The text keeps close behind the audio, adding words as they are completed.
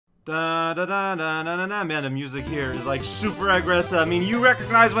Da, da, da, da, da, da, da. Man, the music here is like super aggressive. I mean, you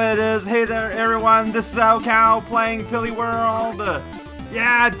recognize what it is. Hey there, everyone. This is Cow playing Pilly World.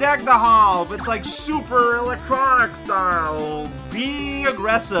 Yeah, deck the hall. It's like super electronic style. Be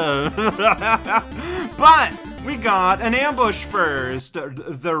aggressive. But we got an ambush first.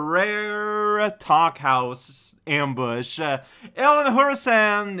 The rare Talk House ambush. Ellen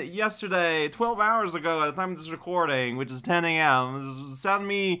Hurasan yesterday, 12 hours ago at the time of this recording, which is 10 a.m., sent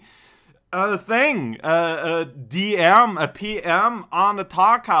me a thing, a DM, a PM on the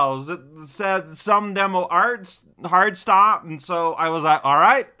Talk House. It said some demo arts hard stop, and so I was like,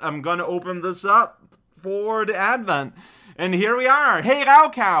 alright, I'm gonna open this up for the advent. And here we are. Hey,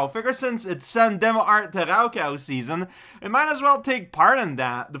 Raukau! Figure since it's sent demo art to Raukau season, it might as well take part in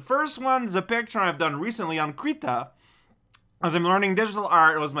that. The first one is a picture I've done recently on Krita. As I'm learning digital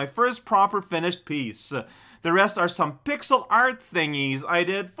art, it was my first proper finished piece. The rest are some pixel art thingies I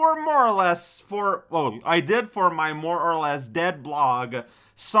did for my more or less dead blog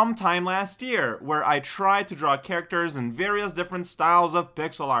sometime last year, where I tried to draw characters in various different styles of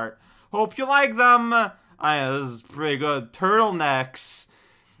pixel art. Hope you like them! This is pretty good. Turtlenecks.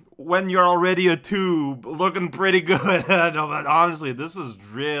 When you're already a tube, looking pretty good. No, but honestly, this is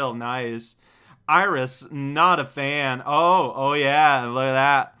real nice. Iris, not a fan. Oh yeah, look at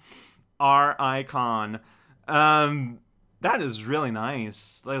that. R icon. That is really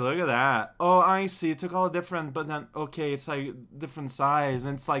nice. Like, look at that. Oh, I see. It took all different, but then, okay, it's like different size,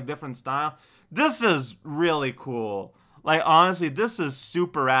 and it's like different style. This is really cool. Like, honestly, this is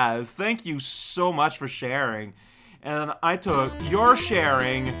super rad. Thank you so much for sharing. And I took your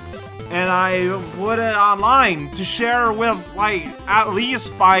sharing and I put it online to share with, like, at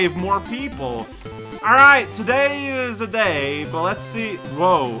least 5 more people. Alright, today is a day, but let's see.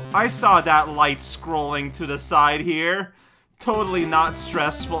 Whoa, I saw that light scrolling to the side here. Totally not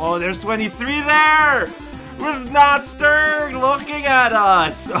stressful. Oh, there's 23 there! With Not Stirred looking at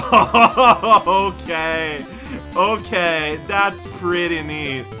us! Okay. Okay, that's pretty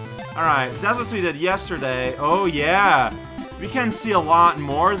neat. Alright, that's what we did yesterday. Oh yeah, we can see a lot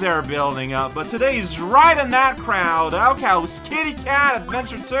more there building up, but today's right in that crowd. Outhouse Kitty Cat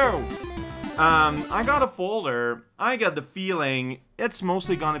Adventure 2. I got a folder. I got the feeling it's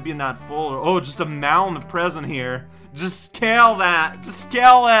mostly gonna be in that folder. Oh, just a mound of present here. Just scale that. Just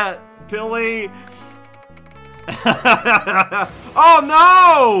scale it, Billy. Oh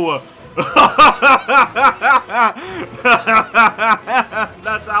no!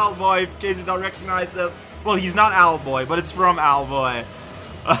 That's Owlboy, in case you don't recognize this. Well, he's not Owlboy, but it's from Owlboy.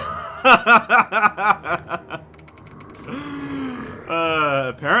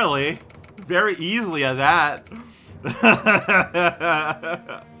 Apparently. Very easily at that.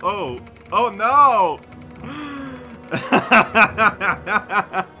 Oh no!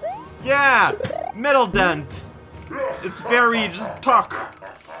 Yeah! Metal dent! It's very just tuck.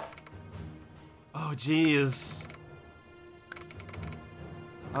 Oh, jeez.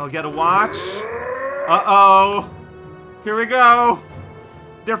 I'll get a watch. Uh-oh. Here we go.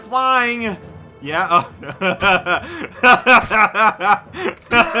 They're flying. Yeah. Oh.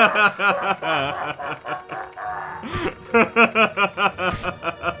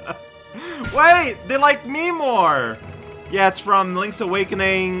 Wait, they like me more. Yeah, it's from Link's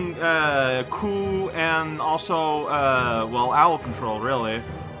Awakening, Ku, and also, well, Owl Control, really.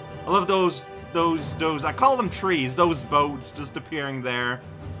 I love those, I call them trees, those boats just appearing there.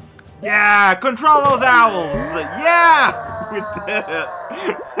 Yeah, control those owls! Yeah! We did it!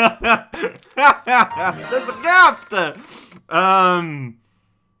 There's a gift!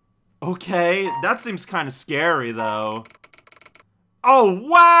 Okay, that seems kind of scary, though. Oh,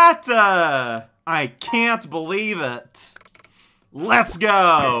 what? I can't believe it. Let's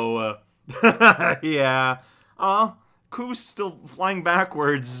go! Yeah. Oh. Ku's still flying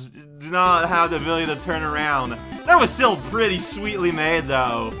backwards, do not have the ability to turn around. That was still pretty sweetly made,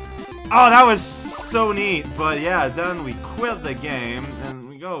 though. Oh, that was so neat. But yeah, then we quit the game, and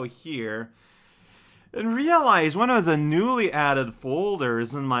we go here. And realize one of the newly added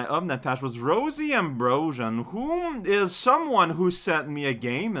folders in my Upnet patch was Rosie Ambrosian, whom is someone who sent me a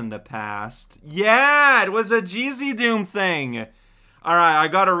game in the past. Yeah, it was a GZ Doom thing. Alright, I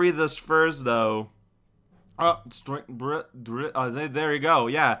gotta read this first, though. Oh, there you go,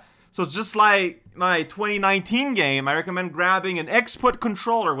 yeah. So just like my 2019 game, I recommend grabbing an X-Put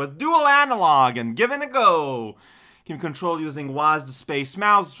controller with dual analog and giving it a go. Can control using WASD Space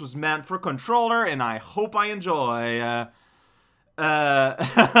Mouse. This was meant for controller, and I hope I enjoy.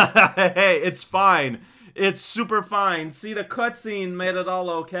 Hey, it's fine. It's super fine. See, the cutscene made it all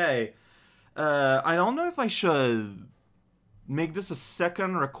okay. I don't know if I should make this a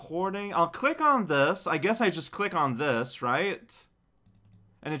second recording. I'll click on this. I guess I just click on this, right?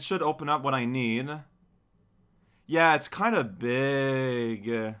 And it should open up what I need. Yeah, it's kind of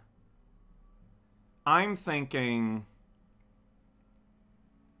big. I'm thinking...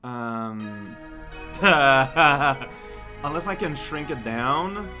 unless I can shrink it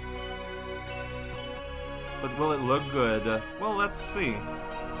down. But will it look good? Well, let's see.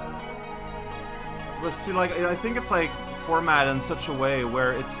 Let's see, like, I think it's like formatted in such a way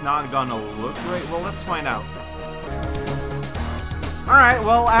where it's not gonna look great. Well, let's find out. Alright,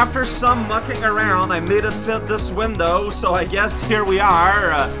 well, after some mucking around, I made it fit this window, so I guess here we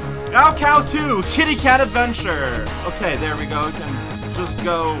are. Now Cow 2, Kitty Cat Adventure. Okay, there we go. We can just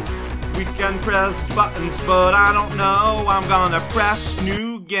go. We can press buttons, but I don't know. I'm gonna press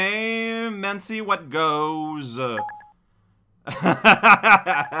new game and see what goes. Alright.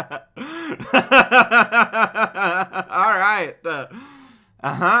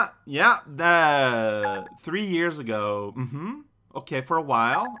 Yeah. 3 years ago. Okay, for a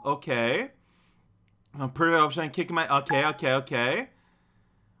while. Okay. I'm pretty option kicking my... Okay.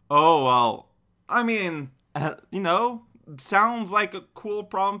 Oh, well. I mean, you know, sounds like a cool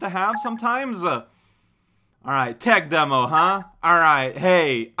problem to have sometimes. Alright, tech demo, huh? Alright,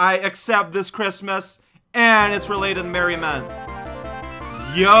 hey, I accept this Christmas, and it's related merriment.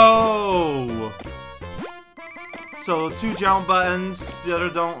 Yo! So, 2 jump buttons, the other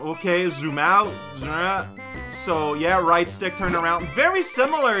don't. Okay, zoom out. So, yeah, right stick, turn around. Very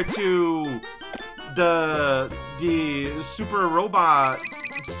similar to the Super Robot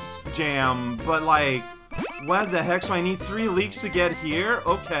Jam, but like, what the heck? So I need 3 leaks to get here?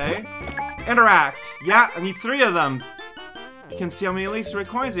 Okay. Interact. Yeah, I need 3 of them. You can see how many leaks or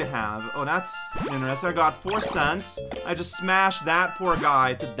coins you have. Oh, that's interesting. I got 4 cents. I just smashed that poor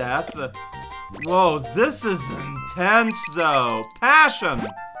guy to death. Whoa, this is intense, though. Passion.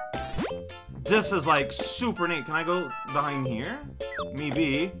 This is, like, super neat. Can I go behind here?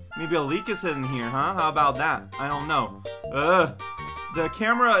 Maybe. Maybe a leak is hidden here, huh? How about that? I don't know. The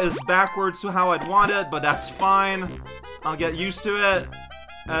camera is backwards to how I'd want it, but that's fine. I'll get used to it.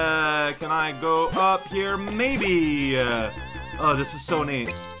 Can I go up here? Maybe. Oh, this is so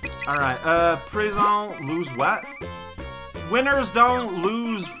neat. Alright, prison, lose what? Winners don't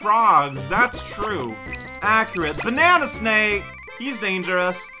lose frogs. That's true. Accurate. Banana snake! He's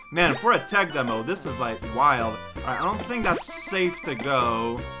dangerous. Man, for a tech demo, this is, like, wild. Alright, I don't think that's safe to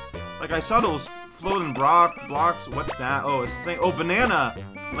go. Like, I saw those floating blocks. What's that? Oh, it's thing. Oh, banana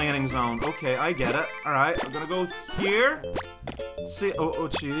landing zone. Okay, I get it. Alright, I'm gonna go here. See, oh,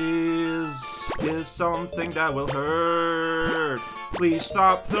 cheese is something that will hurt. Please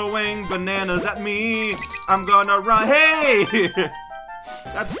stop throwing bananas at me. I'm gonna run. Hey!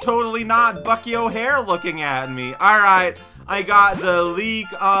 That's totally not Bucky O'Hare looking at me. Alright, I got the leak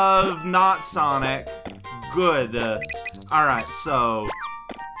of not Sonic. Good. Alright, so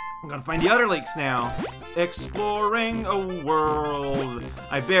I'm gonna find the other leaks now. Exploring a world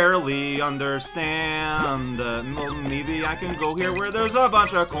I barely understand. Maybe I can go here where there's a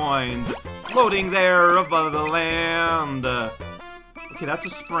bunch of coins floating there above the land. Okay, that's a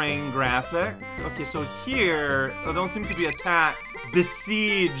spring graphic. Okay, so here, I don't seem to be attacked,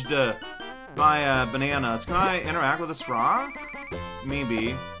 besieged by bananas. Can I interact with this rock?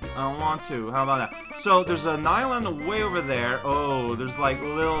 Maybe. I don't want to. How about that? So, there's an island way over there. Oh, there's like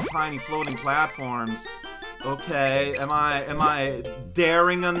little tiny floating platforms. Okay, am I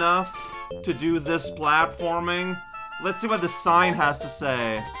daring enough to do this platforming? Let's see what the sign has to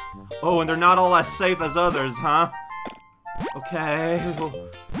say. Oh, and they're not all as safe as others, huh? Okay, well,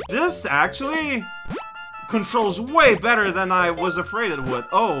 this actually controls way better than I was afraid it would.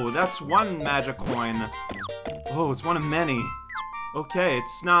 Oh, that's 1 magic coin. Oh, it's one of many. Okay,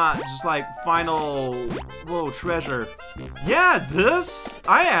 it's not just like final, whoa, treasure. Yeah, this,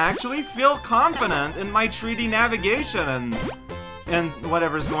 I actually feel confident in my 3D navigation and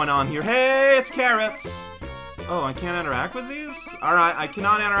whatever's going on here. Hey, it's carrots. Oh, I can't interact with these? Alright, I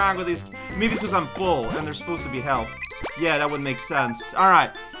cannot interact with these. Maybe because I'm full and they're supposed to be health. Yeah, that would make sense.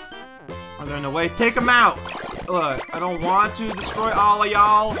 Alright. Are they in the way? Take them out! Look, I don't want to destroy all of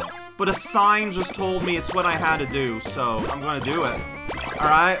y'all, but a sign just told me it's what I had to do, so I'm gonna do it.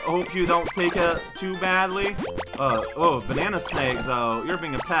 Alright, hope you don't take it too badly. Oh, banana snake, though. You're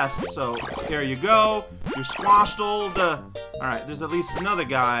being a pest, so here you go. You're squashed, old. Alright, there's at least another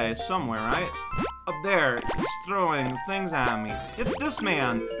guy somewhere, right? Up there, he's throwing things at me. It's this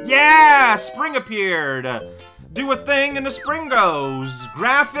man. Yeah! Spring appeared! Do a thing and the spring goes.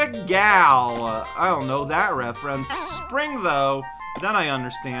 Graphic gal. I don't know that reference. Spring, though. Then I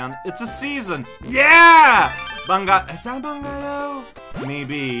understand. It's a season. Yeah! Is that Bangayo?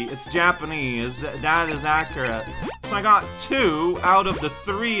 Maybe. It's Japanese. That is accurate. So I got 2 out of the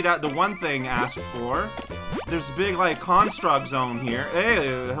 3 that the one thing asked for. There's a big, like, construct zone here. Hey,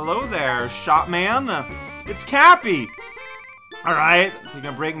 hello there, Shopman. It's Cappy. Alright, taking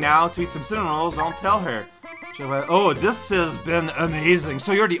a break now to eat some cinnamon rolls. Don't tell her. Oh, this has been amazing.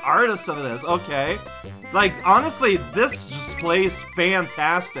 So you're the artist of this. Okay. Like, honestly, this just plays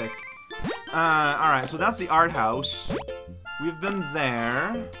fantastic. Alright, so that's the art house. We've been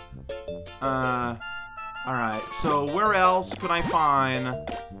there. Alright, so where else could I find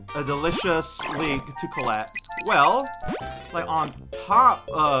a delicious leek to collect? Well, like on top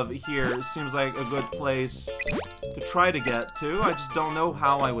of here seems like a good place to try to get to. I just don't know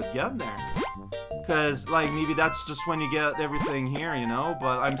how I would get there. Because, like, maybe that's just when you get everything here, you know?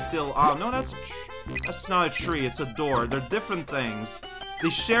 But I'm still... Oh, no, that's not a tree. It's a door. They're different things. They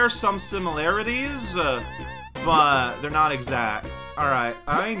share some similarities, but they're not exact. Alright,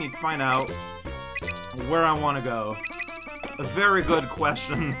 I need to find out where I want to go. A very good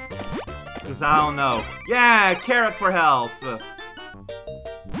question. Because I don't know. Yeah, carrot for health.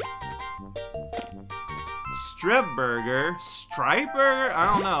 Strip burger? Stripe burger?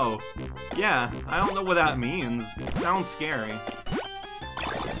 I don't know. Yeah, I don't know what that means. It sounds scary.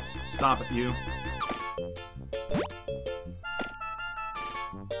 Stop it, you.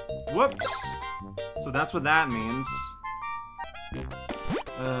 Whoops. So that's what that means.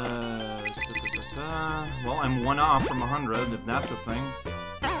 Well, I'm 1 off from 100, if that's a thing.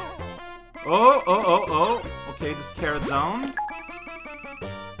 Oh. Okay, this carrot zone.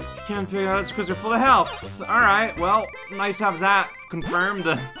 Can't figure out it's because they're full of health. Alright, well, nice to have that confirmed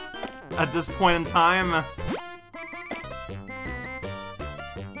at this point in time.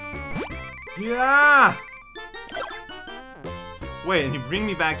 Yeah! Wait, and you bring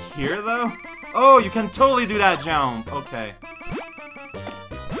me back here, though? Oh, you can totally do that jump. Okay.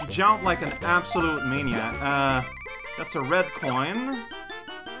 You jump like an absolute maniac. That's a red coin.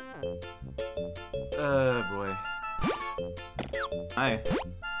 Boy. Hi.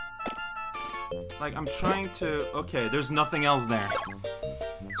 Like, I'm trying to... Okay, there's nothing else there.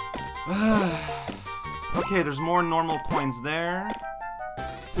 Okay, there's more normal coins there.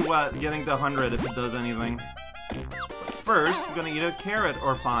 Let's see what getting to 100 if it does anything. But first, I'm gonna eat a carrot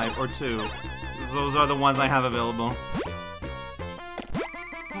or 5 or 2. Those are the ones I have available. Oh,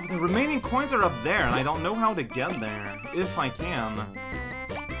 but the remaining coins are up there, and I don't know how to get there. If I can.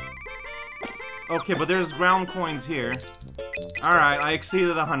 Okay, but there's ground coins here. Alright, I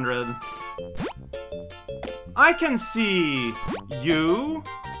exceeded 100. I can see you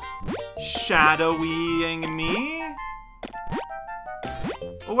shadowing me.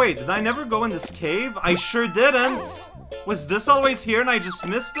 Oh wait, did I never go in this cave? I sure didn't. Was this always here and I just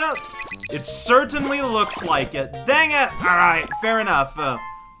missed it? It certainly looks like it. Dang it! Alright, fair enough.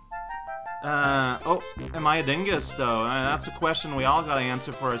 Oh, am I a dingus though? That's a question we all gotta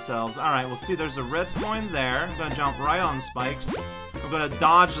answer for ourselves. Alright, we'll see, there's a red coin there. I'm gonna jump right on the spikes. I'm gonna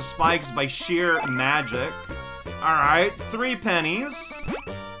dodge the spikes by sheer magic. Alright, 3 pennies.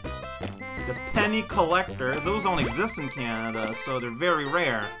 The penny collector. Those don't exist in Canada, so they're very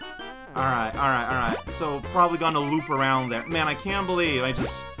rare. Alright. So, probably gonna loop around there. Man, I can't believe I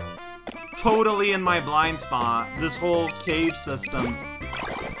just... Totally in my blind spot. This whole cave system.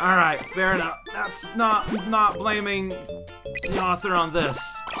 Alright, fair enough. That's not blaming the author on this.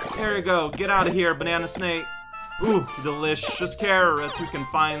 There you go. Get out of here, banana snake. Ooh, delicious carrots. You can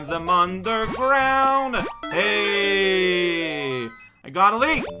find them underground. Hey! I got a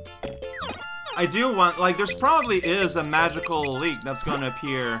leek. I do want, like, there's probably is a magical leek that's gonna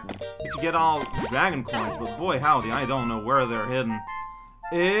appear if you get all dragon coins, but boy howdy, I don't know where they're hidden.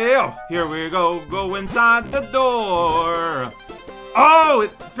 Ew! Here we go. Go inside the door. Oh,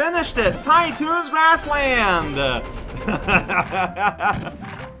 it finished it! Tiny Toon's Grassland!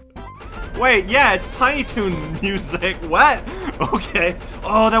 Wait, yeah, it's Tiny Toon music. What? Okay.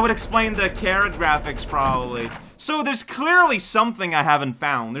 Oh, that would explain the carrot graphics, probably. So there's clearly something I haven't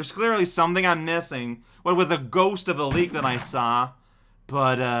found. There's clearly something I'm missing. What with the ghost of a leak that I saw.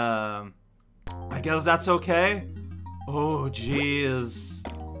 But, I guess that's okay. Oh, jeez.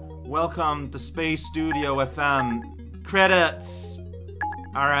 Welcome to Space Studio FM. Credits!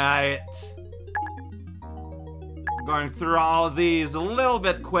 Alright. Going through all of these a little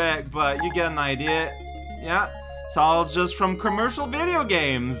bit quick, but you get an idea. Yeah, it's all just from commercial video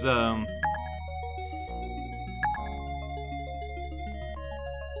games.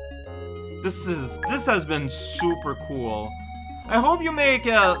 This has been super cool. I hope you make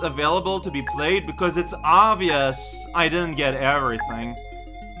it available to be played because it's obvious I didn't get everything.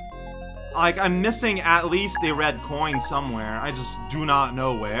 Like, I'm missing at least a red coin somewhere. I just do not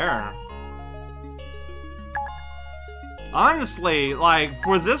know where. Honestly, like,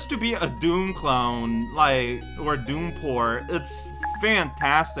 for this to be a Doom clone, like, or Doom port, it's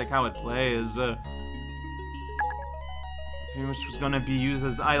fantastic how it plays. Which was gonna be used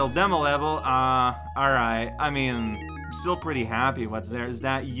as idle demo level. Alright. I mean, I'm still pretty happy what's there. Is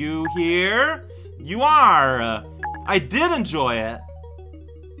that you here? You are! I did enjoy it.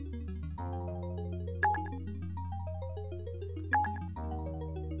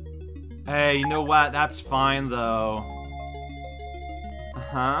 Hey, you know what? That's fine, though.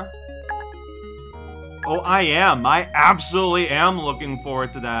 Uh-huh. Oh, I am. I absolutely am looking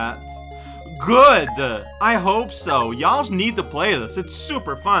forward to that. Good! I hope so. Y'all need to play this. It's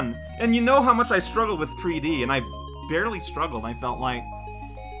super fun. And you know how much I struggled with 3D, and I barely struggled. I felt like...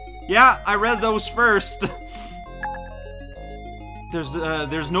 Yeah, I read those first.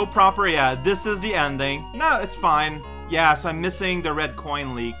 There's no proper... Yeah, this is the ending. No, it's fine. Yeah, so I'm missing the red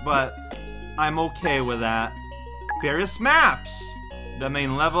coin leak, but I'm okay with that. Various maps. The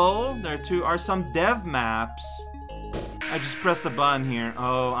main level. There too are some dev maps. I just pressed a button here.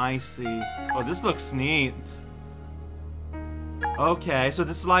 Oh, I see. Oh, this looks neat. Okay, so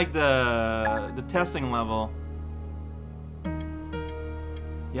this is like the testing level.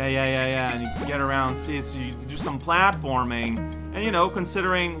 Yeah. And you get around, see, so you do some platforming. And you know,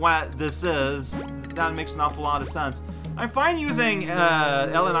 considering what this is, that makes an awful lot of sense. I find using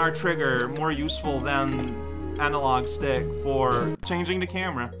LNR trigger more useful than analog stick for changing the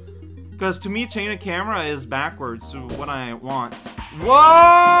camera. Because to me, changing the camera is backwards to what I want.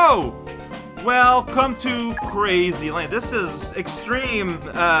 Whoa! Welcome to Crazy Lane. This is extreme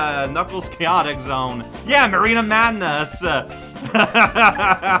Knuckles Chaotic Zone. Yeah, Marina Madness. Okay.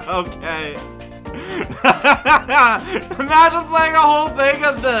 Imagine playing a whole thing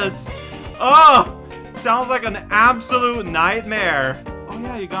of this. Oh, sounds like an absolute nightmare. Oh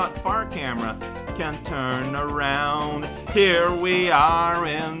yeah, you got far camera. Can turn around. Here we are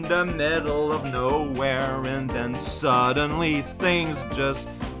in the middle of nowhere, and then suddenly things just...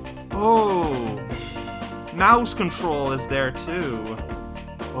 Oh, mouse control is there too.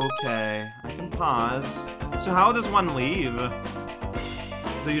 Okay, I can pause. So how does one leave?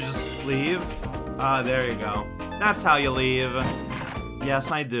 Do you just leave? Ah, there you go. That's how you leave. Yes,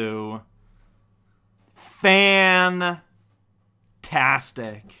 I do. Fantastic.